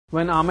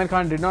when Aamir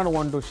Khan did not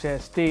want to share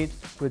stage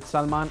with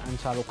Salman and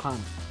Shah Rukh Khan.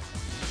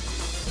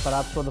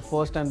 Perhaps for the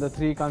first time, the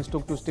three Khans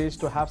took to stage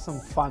to have some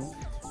fun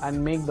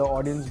and make the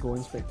audience go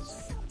in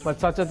spits. But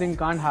such a thing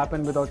can't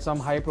happen without some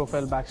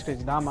high-profile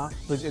backstage drama,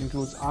 which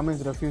includes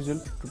Aamir's refusal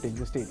to take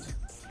the stage.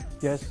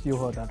 Yes, you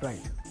heard that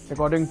right.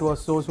 According to a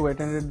source who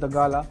attended the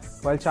gala,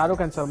 while Shah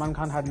Rukh and Salman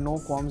Khan had no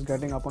qualms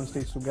getting up on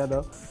stage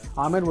together,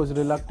 Aamir was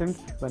reluctant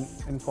when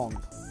informed.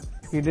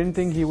 He didn't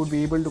think he would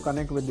be able to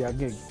connect with their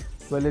gig.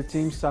 Well, it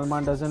seems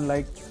Salman doesn't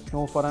like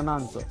no for an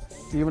answer.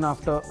 Even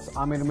after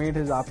Aamir made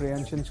his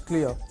apprehensions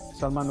clear,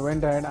 Salman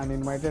went ahead and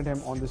invited him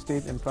on the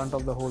stage in front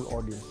of the whole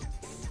audience.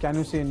 Can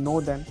you say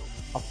no then?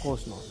 Of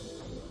course not.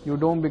 You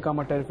don't become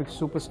a terrific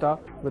superstar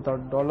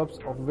without dollops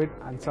of wit,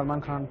 and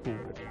Salman Khan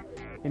proved it.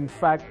 In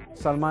fact,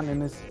 Salman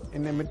in his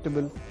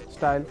inimitable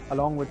style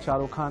along with Shah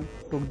Rukh Khan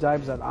took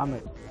jibes at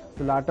Aamir.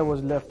 The latter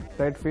was left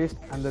red-faced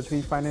and the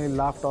three finally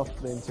laughed off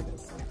the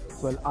incident.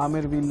 Well,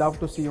 Aamir, we love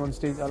to see you on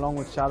stage along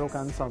with Shah Rukh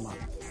and Salman.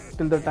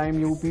 Till the time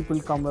you people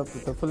come up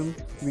with the film,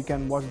 we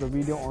can watch the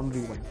video on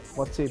rewind.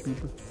 What say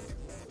people?